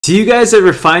Do you guys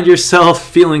ever find yourself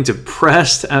feeling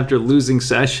depressed after losing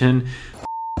session?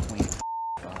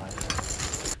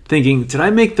 Thinking, did I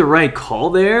make the right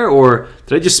call there, or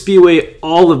did I just spew away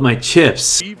all of my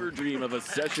chips? Fever dream of a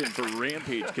session for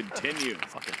Rampage continues.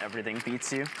 Fucking everything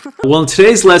beats you. Well, in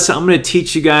today's lesson, I'm going to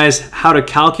teach you guys how to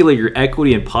calculate your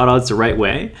equity and pot odds the right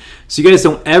way, so you guys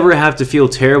don't ever have to feel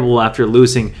terrible after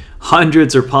losing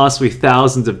hundreds or possibly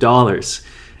thousands of dollars.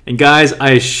 And guys,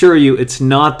 I assure you, it's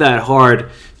not that hard,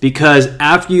 because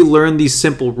after you learn these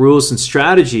simple rules and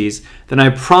strategies, then I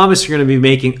promise you're going to be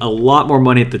making a lot more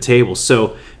money at the table.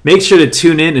 So make sure to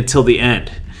tune in until the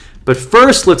end. But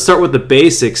first, let's start with the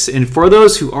basics. And for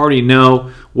those who already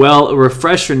know, well, a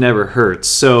refresher never hurts.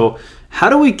 So how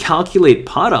do we calculate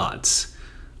pot odds?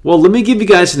 Well, let me give you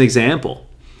guys an example.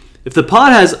 If the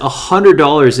pot has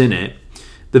 $100 in it,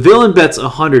 the villain bets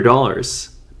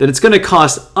 $100, then it's going to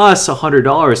cost us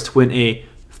 $100 to win a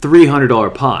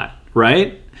 $300 pot,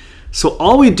 right? So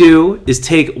all we do is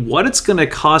take what it's going to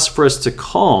cost for us to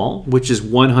call, which is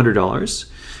 $100,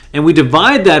 and we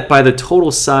divide that by the total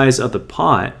size of the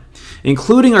pot,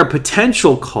 including our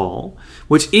potential call,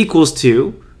 which equals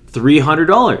to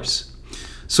 $300.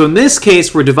 So in this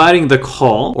case, we're dividing the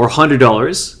call, or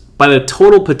 $100, by the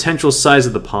total potential size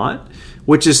of the pot,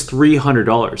 which is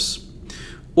 $300.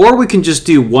 Or we can just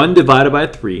do 1 divided by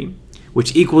 3,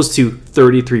 which equals to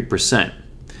 33%.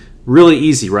 Really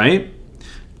easy, right?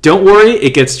 Don't worry,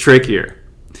 it gets trickier.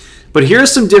 But here are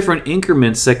some different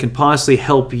increments that can possibly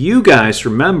help you guys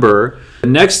remember the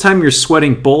next time you're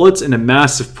sweating bullets in a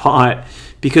massive pot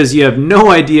because you have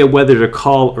no idea whether to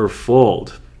call or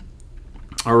fold.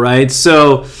 All right,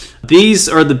 so these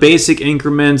are the basic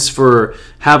increments for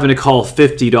having to call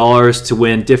 $50 to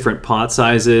win different pot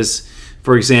sizes.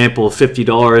 For example,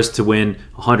 $50 to win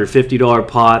a $150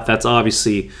 pot, that's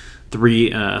obviously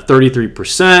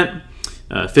 33%.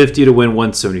 50 to win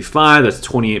 175, that's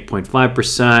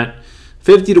 28.5%.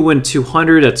 50 to win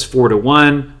 200, that's 4 to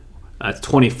 1, that's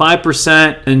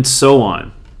 25%, and so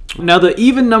on. Now the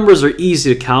even numbers are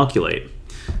easy to calculate,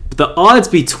 but the odds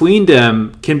between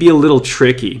them can be a little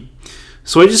tricky.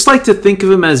 So I just like to think of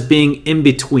them as being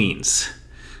in-betweens.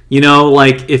 You know,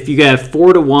 like if you get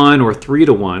 4 to 1 or 3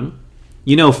 to 1,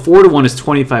 you know 4 to 1 is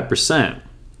 25%,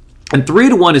 and 3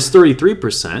 to 1 is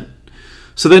 33%.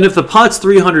 So then if the pot's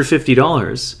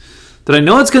 $350, then I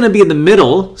know it's going to be in the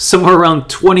middle, somewhere around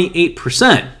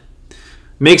 28%.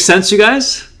 Makes sense, you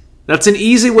guys? That's an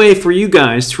easy way for you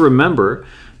guys to remember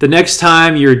the next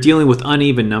time you're dealing with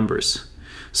uneven numbers.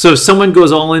 So if someone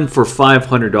goes all in for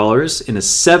 $500 in a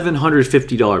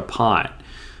 $750 pot,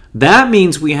 that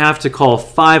means we have to call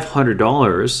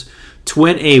 $500 to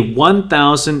win a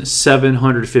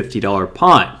 $1,750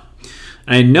 pot.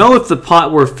 And I know if the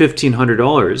pot were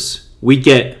 $1,500, we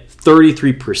get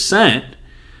 33%,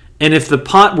 and if the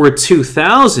pot were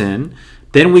 $2,000,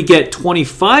 then we get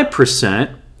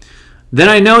 25%. Then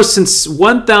I know since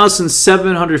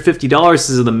 $1,750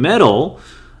 is in the middle,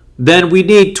 then we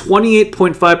need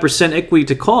 28.5% equity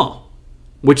to call,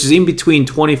 which is in between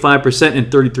 25% and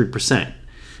 33%.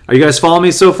 Are you guys following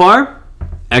me so far?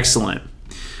 Excellent.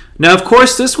 Now, of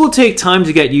course, this will take time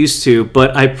to get used to,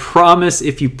 but I promise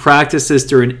if you practice this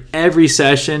during every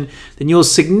session, then you'll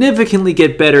significantly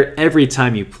get better every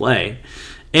time you play.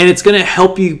 And it's going to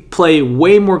help you play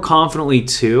way more confidently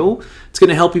too. It's going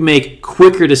to help you make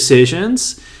quicker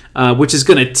decisions, which is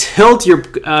going to tilt your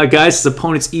guys'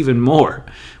 opponents even more,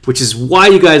 which is why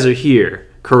you guys are here,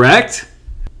 correct?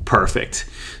 Perfect.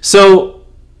 So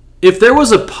if there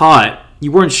was a pot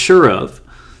you weren't sure of,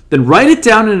 then write it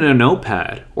down in a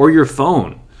notepad or your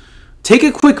phone. Take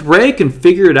a quick break and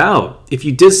figure it out if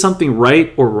you did something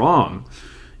right or wrong.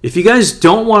 If you guys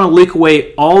don't want to lick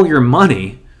away all your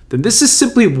money, then this is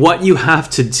simply what you have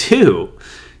to do.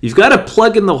 You've got to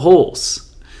plug in the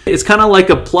holes. It's kind of like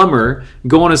a plumber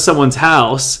going to someone's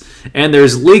house and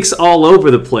there's leaks all over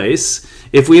the place.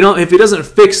 If he doesn't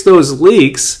fix those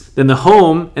leaks, then the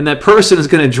home and that person is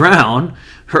going to drown,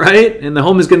 right? And the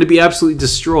home is going to be absolutely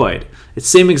destroyed. It's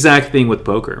the same exact thing with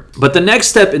poker. But the next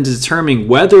step in determining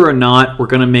whether or not we're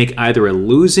going to make either a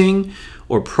losing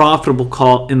or profitable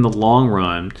call in the long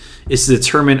run is to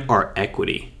determine our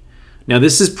equity. Now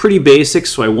this is pretty basic,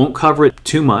 so I won't cover it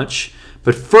too much.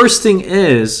 But first thing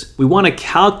is we want to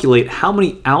calculate how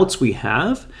many outs we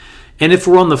have. And if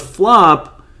we're on the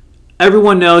flop,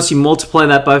 everyone knows you multiply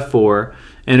that by 4.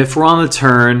 And if we're on the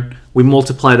turn, we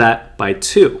multiply that by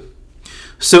 2.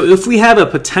 So if we have a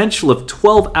potential of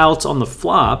 12 outs on the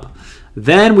flop,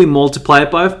 then we multiply it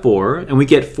by 4 and we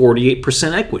get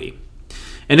 48% equity.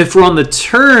 And if we're on the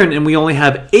turn and we only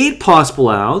have 8 possible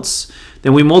outs,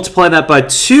 Then we multiply that by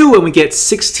 2 and we get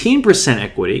 16%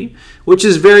 equity, which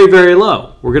is very, very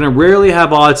low. We're going to rarely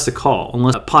have odds to call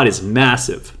unless a pot is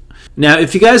massive. Now,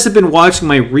 if you guys have been watching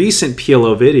my recent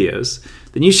PLO videos,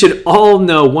 then you should all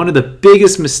know one of the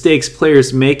biggest mistakes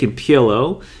players make in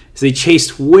PLO is they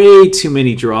chased way too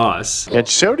many draws. It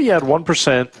showed he had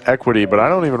 1% equity, but I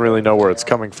don't even really know where it's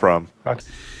coming from.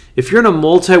 If you're in a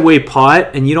multi-way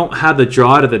pot and you don't have the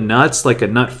draw to the nuts, like a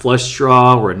nut flush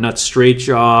draw or a nut straight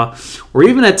draw, or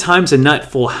even at times a nut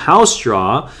full house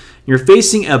draw, and you're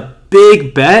facing a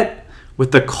big bet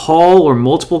with a call or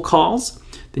multiple calls,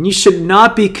 then you should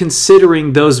not be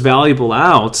considering those valuable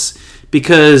outs,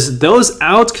 because those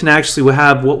outs can actually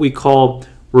have what we call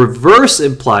reverse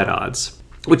implied odds,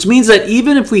 which means that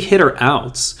even if we hit our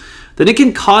outs, then it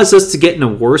can cause us to get in a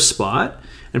worse spot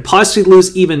and possibly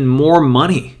lose even more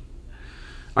money.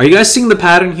 Are you guys seeing the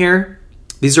pattern here?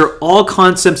 These are all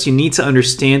concepts you need to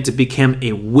understand to become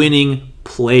a winning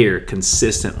player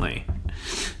consistently.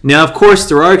 Now, of course,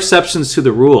 there are exceptions to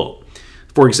the rule.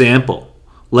 For example,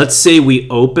 let's say we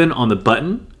open on the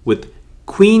button with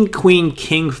Queen, Queen,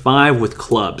 King 5 with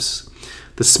clubs.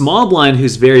 The small blind,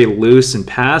 who's very loose and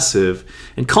passive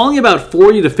and calling about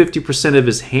 40 to 50% of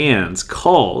his hands,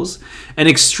 calls an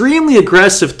extremely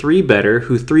aggressive 3-better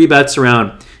who 3-bets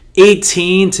around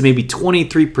 18 to maybe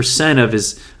 23%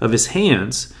 of his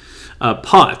hands,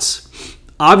 pots.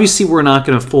 Obviously, we're not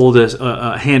going to fold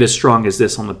a hand as strong as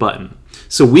this on the button.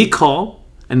 So we call,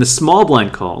 and the small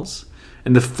blind calls,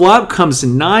 and the flop comes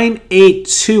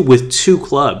 9-8-2 with 2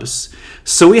 clubs.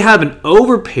 So we have an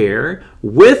overpair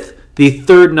with the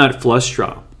third nut flush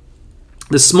draw.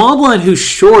 The small blind, who's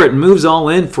short, moves all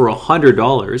in for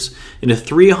 $100 in a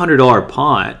 $300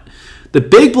 pot. The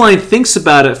big blind thinks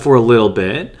about it for a little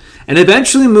bit and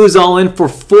eventually moves all in for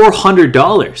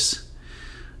 $400.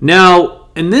 Now,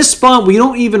 in this spot, we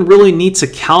don't even really need to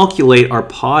calculate our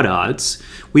pot odds.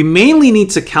 We mainly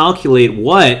need to calculate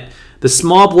what the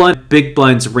small blind, big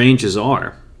blind's ranges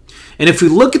are. And if we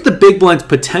look at the big blind's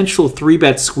potential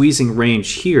 3-bet squeezing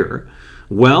range here,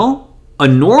 well, a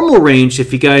normal range,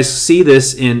 if you guys see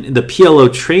this in the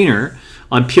PLO trainer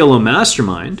on PLO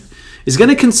Mastermind, is going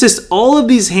to consist all of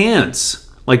these hands,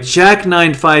 like Jack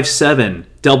 9-5-7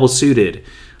 double suited,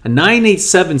 a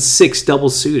 9-8-7-6 double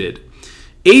suited,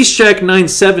 Ace Jack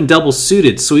 9-7 double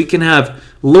suited, so we can have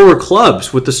lower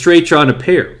clubs with the straight draw and a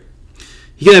pair.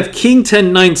 You can have King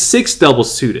 10-9-6 double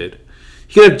suited.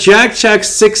 You can have Jack Jack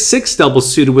 6-6 double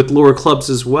suited with lower clubs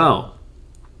as well.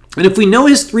 And if we know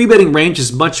his 3-betting range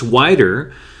is much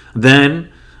wider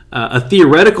than a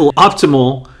theoretical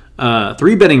optimal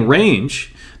 3-betting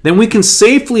range, then we can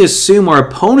safely assume our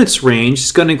opponent's range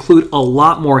is going to include a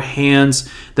lot more hands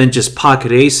than just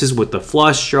pocket aces with the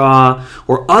flush draw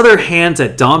or other hands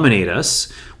that dominate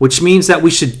us, which means that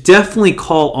we should definitely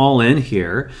call all in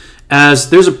here, as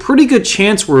there's a pretty good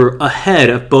chance we're ahead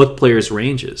of both players'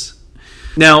 ranges.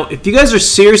 Now, if you guys are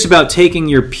serious about taking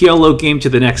your PLO game to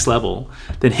the next level,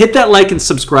 then hit that like and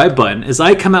subscribe button, as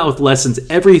I come out with lessons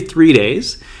every 3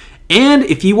 days. And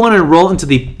if you want to enroll into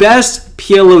the best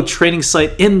PLO training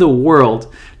site in the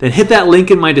world, then hit that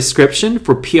link in my description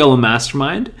for PLO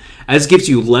Mastermind, as it gives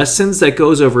you lessons that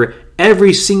goes over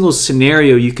every single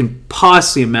scenario you can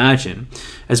possibly imagine,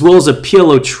 as well as a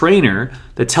PLO trainer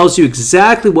that tells you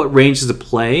exactly what ranges to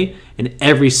play in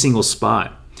every single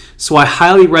spot. So I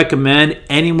highly recommend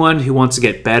anyone who wants to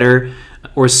get better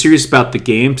or serious about the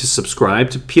game to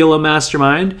subscribe to PLO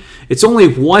Mastermind. It's only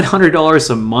 $100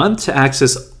 a month to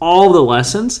access all the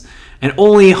lessons, and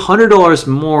only $100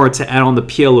 more to add on the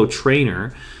PLO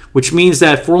trainer, which means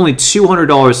that for only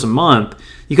 $200 a month,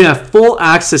 you can have full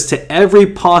access to every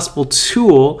possible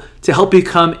tool to help you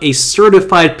become a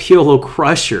certified PLO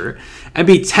crusher and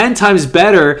be 10 times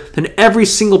better than every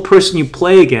single person you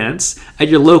play against at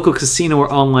your local casino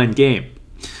or online game.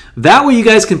 That way you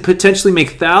guys can potentially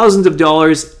make thousands of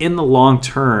dollars in the long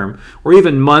term, or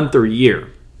even month or year.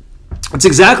 It's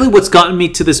exactly what's gotten me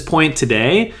to this point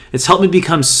today. It's helped me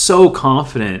become so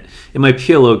confident in my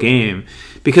PLO game,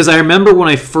 because I remember when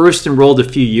I first enrolled a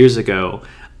few years ago,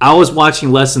 I was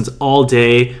watching lessons all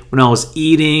day when I was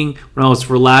eating, when I was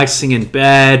relaxing in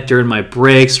bed, during my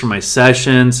breaks for my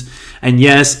sessions, and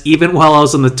yes, even while I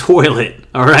was on the toilet,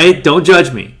 all right? Don't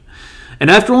judge me. And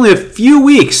after only a few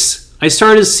weeks, I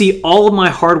started to see all of my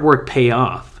hard work pay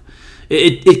off.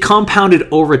 It compounded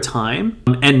over time,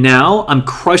 and now I'm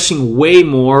crushing way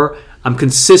more. I'm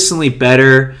consistently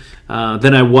better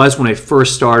than I was when I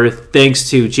first started, thanks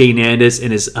to Jay Nandez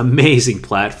and his amazing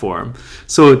platform.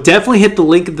 So definitely hit the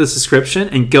link in the description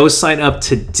and go sign up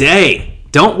today.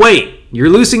 Don't wait. You're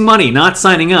losing money not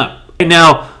signing up. And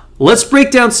now, let's break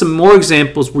down some more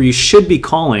examples where you should be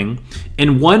calling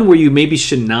and one where you maybe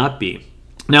should not be.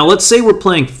 Now, let's say we're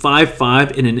playing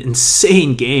 5-5 in an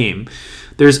insane game.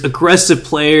 There's aggressive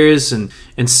players and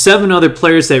 7 other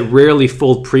players that rarely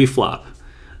fold pre-flop.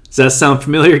 Does that sound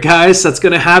familiar, guys? That's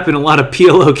going to happen in a lot of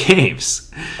PLO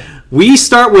games. We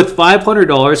start with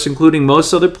 $500, including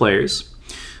most other players.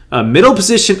 Middle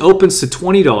position opens to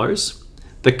 $20.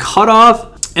 The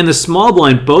cutoff and the small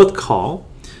blind both call.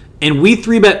 And we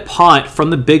 3-bet pot from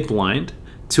the big blind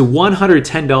to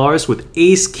 $110 with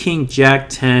ace, king, jack,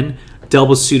 10,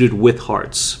 double suited with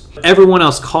hearts. Everyone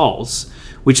else calls,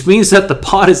 which means that the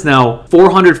pot is now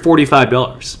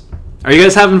 $445. Are you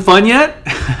guys having fun yet?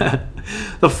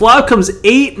 The flop comes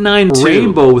 8-9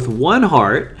 rainbow with 1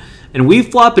 heart, and we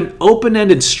flop an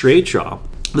open-ended straight draw.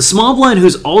 The small blind,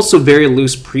 who's also very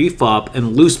loose pre-flop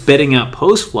and loose betting out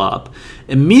post-flop,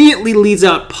 immediately leads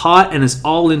out pot and is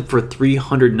all in for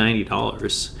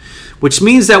 $390, which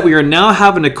means that we are now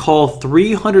having to call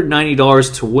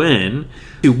 $390 to win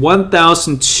to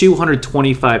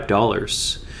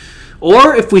 $1,225.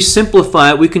 Or if we simplify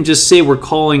it, we can just say we're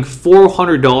calling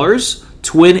 $400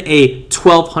 to win a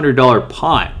 $1,200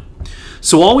 pot.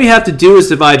 So all we have to do is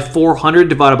divide 400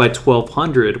 divided by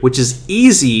 1,200, which is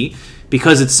easy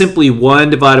because it's simply 1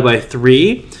 divided by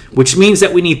 3, which means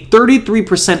that we need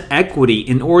 33% equity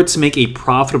in order to make a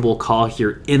profitable call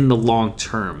here in the long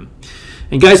term.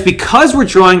 And guys, because we're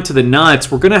drawing to the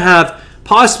nuts, we're going to have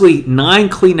possibly 9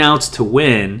 clean outs to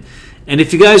win. And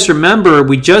if you guys remember,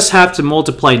 we just have to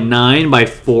multiply 9 by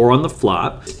 4 on the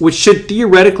flop, which should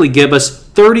theoretically give us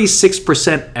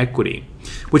 36% equity,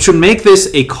 which would make this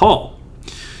a call.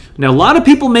 Now, a lot of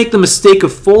people make the mistake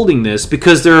of folding this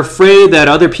because they're afraid that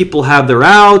other people have their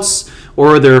outs,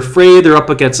 or they're afraid they're up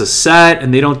against a set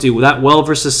and they don't do that well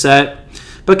versus set.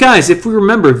 But guys, if we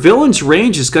remember, villain's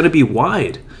range is going to be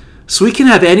wide. So we can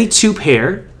have any 2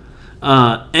 pair,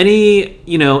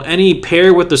 any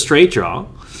pair with the straight draw,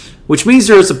 which means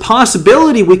there's a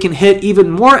possibility we can hit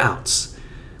even more outs.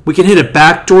 We can hit a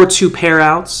backdoor 2 pair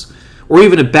outs, or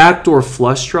even a backdoor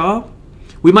flush draw.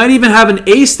 We might even have an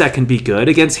ace that can be good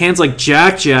against hands like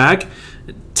Jack, Jack,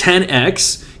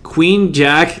 10x, Queen,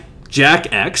 Jack,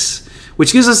 Jack X,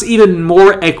 which gives us even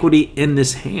more equity in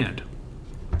this hand.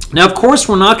 Now, of course,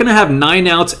 we're not going to have 9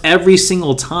 outs every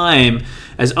single time,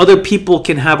 as other people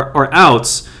can have our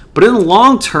outs, but in the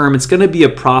long term, it's going to be a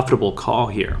profitable call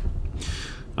here.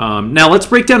 Now, let's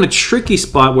break down a tricky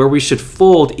spot where we should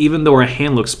fold even though our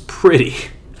hand looks pretty.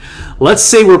 Let's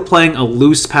say we're playing a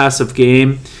loose passive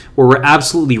game where we're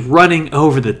absolutely running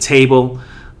over the table.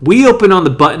 We open on the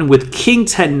button with King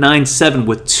 10 9 7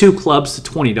 with 2 clubs to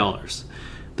 $20.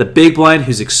 The big blind,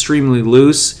 who's extremely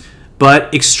loose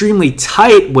but extremely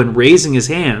tight when raising his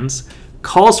hands,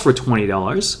 calls for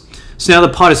 $20. So now the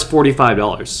pot is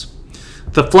 $45.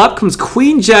 The flop comes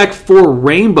Queen Jack 4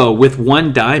 rainbow with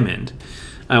 1 diamond.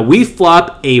 We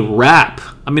flop a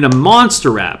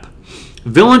monster wrap.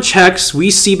 Villain checks,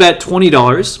 we c-bet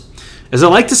 $20. As I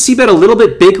like to c-bet a little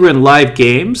bit bigger in live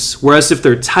games, whereas if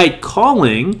they're tight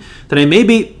calling, then I may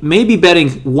be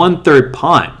betting 1/3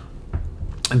 pot.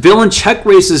 Villain check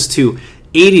raises to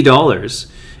 $80.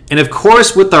 And of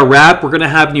course, with our wrap, we're going to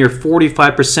have near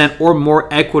 45% or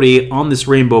more equity on this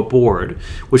rainbow board,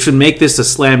 which would make this a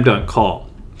slam dunk call.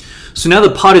 So now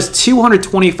the pot is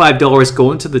 $225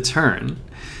 going to the turn.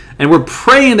 And we're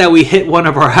praying that we hit one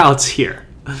of our outs here.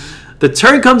 The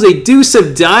turn comes a deuce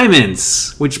of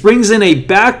diamonds, which brings in a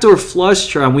backdoor flush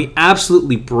draw, and we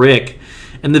absolutely brick.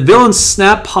 And the villain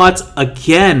snap pots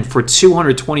again for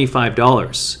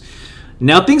 $225.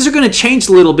 Now things are going to change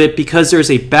a little bit because there's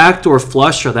a backdoor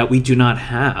flush draw that we do not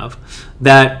have,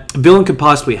 that villain could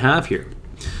possibly have here.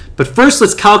 But first,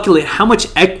 let's calculate how much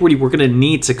equity we're going to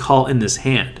need to call in this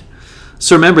hand.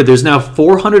 So remember, there's now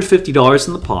 $450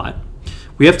 in the pot.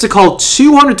 We have to call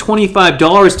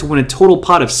 $225 to win a total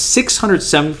pot of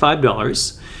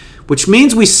 $675, which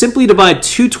means we simply divide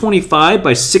 225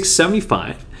 by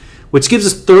 675, which gives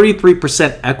us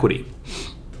 33% equity.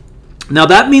 Now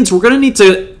that means we're going to need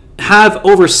to have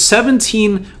over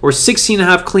 17 or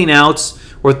 16.5 clean outs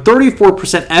or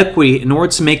 34% equity in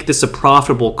order to make this a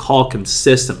profitable call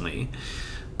consistently.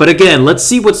 But again, let's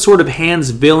see what sort of hands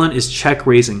villain is check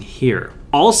raising here.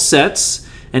 All sets,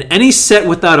 and any set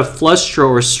without a flush draw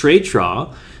or straight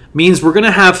draw, means we're going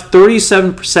to have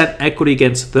 37% equity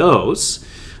against those.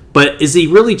 But is he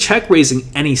really check raising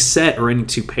any set or any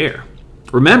 2 pair?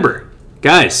 Remember,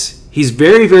 guys, he's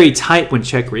very, very tight when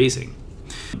check raising.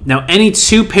 Now, any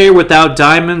 2 pair without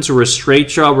diamonds or a straight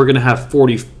draw, we're going to have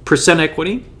 40%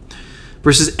 equity.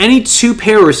 Versus any 2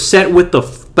 pair or set with the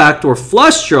backdoor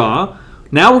flush draw,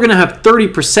 now we're going to have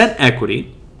 30%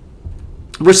 equity.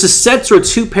 versus sets or a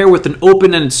 2-pair with an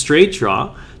open-ended straight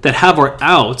draw that have our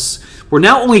outs, we're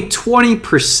now only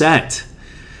 20%.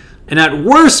 And at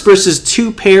worst, versus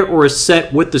 2-pair or a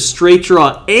set with the straight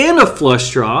draw and a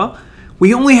flush draw,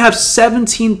 we only have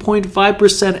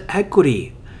 17.5%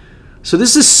 equity. So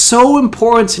this is so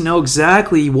important to know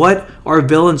exactly what our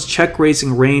villain's check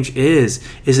raising range is.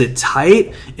 Is it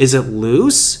tight? Is it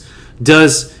loose?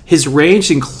 Does his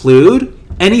range include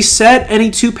any set, any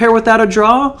 2-pair without a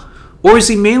draw? Or is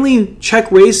he mainly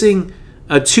check raising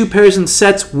 2 pairs and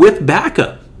sets with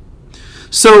backup?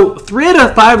 So 3 out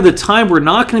of 5 of the time, we're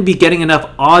not going to be getting enough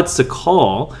odds to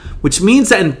call, which means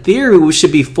that in theory, we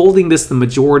should be folding this the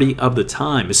majority of the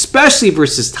time, especially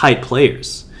versus tight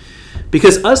players.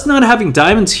 Because us not having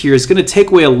diamonds here is going to take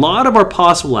away a lot of our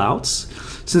possible outs,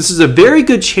 since there's a very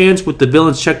good chance with the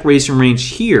villain's check raising range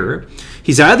here,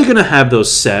 he's either going to have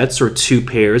those sets or 2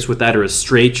 pairs with either a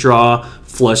straight draw,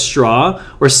 flush draw,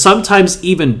 or sometimes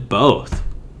even both.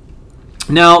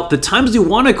 Now, the times we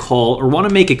want to call or want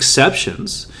to make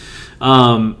exceptions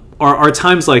are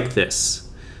times like this.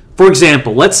 For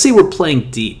example, let's say we're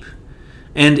playing deep.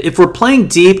 And if we're playing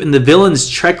deep and the villain's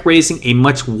check raising a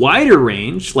much wider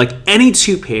range, like any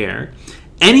 2-pair,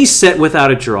 any set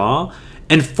without a draw,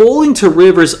 and folding to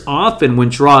rivers often when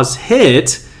draws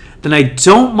hit, then I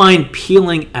don't mind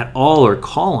peeling at all or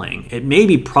calling. It may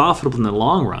be profitable in the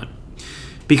long run.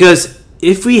 Because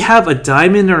if we have a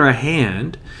diamond in our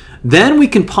hand, then we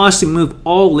can possibly move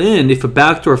all in if a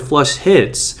backdoor flush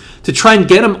hits to try and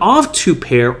get him off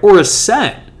 2-pair or a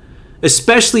set,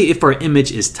 especially if our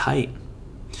image is tight.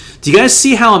 Do you guys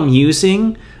see how I'm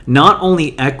using not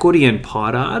only equity and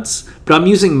pot odds, but I'm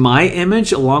using my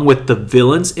image along with the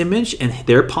villain's image and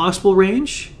their possible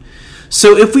range?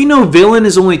 So if we know villain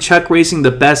is only check raising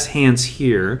the best hands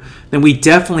here, then we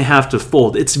definitely have to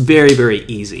fold. It's very, very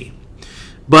easy.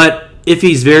 But if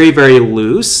he's very, very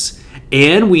loose,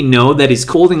 and we know that he's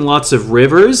holding lots of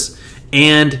rivers,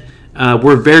 and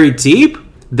we're very deep,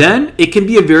 then it can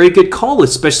be a very good call,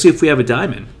 especially if we have a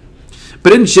diamond.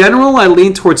 But in general, I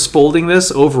lean towards folding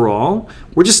this overall.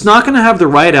 We're just not going to have the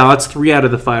right outs 3 out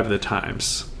of the 5 of the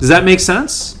times. Does that make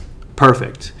sense?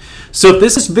 Perfect. So if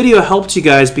this video helped you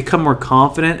guys become more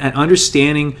confident at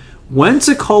understanding when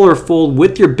to call or fold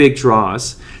with your big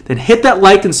draws, then hit that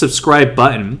like and subscribe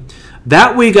button.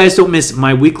 That way you guys don't miss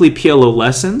my weekly PLO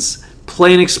lessons,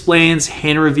 play and explains,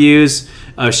 hand reviews,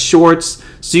 shorts,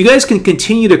 so you guys can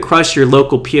continue to crush your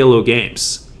local PLO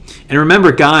games. And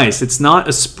remember guys, it's not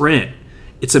a sprint,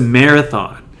 it's a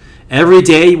marathon. Every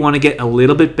day you want to get a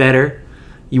little bit better,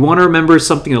 you want to remember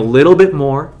something a little bit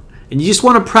more, and you just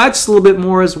want to practice a little bit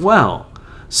more as well.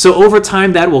 So over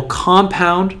time that will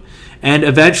compound, and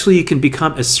eventually you can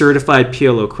become a certified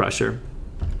PLO crusher.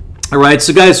 Alright,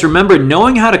 so guys, remember,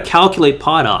 knowing how to calculate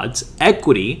pot odds,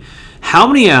 equity, how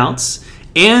many outs,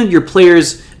 and your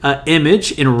player's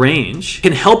image and range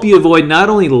can help you avoid not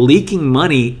only leaking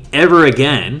money ever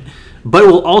again, but it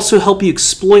will also help you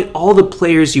exploit all the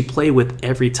players you play with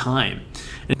every time.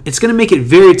 It's going to make it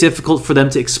very difficult for them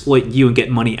to exploit you and get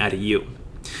money out of you.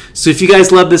 So if you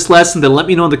guys love this lesson, then let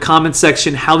me know in the comment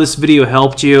section how this video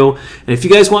helped you. And if you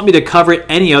guys want me to cover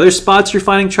any other spots you're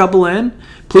finding trouble in,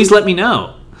 please let me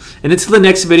know. And until the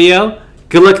next video,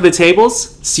 good luck at the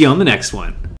tables. See you on the next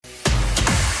one.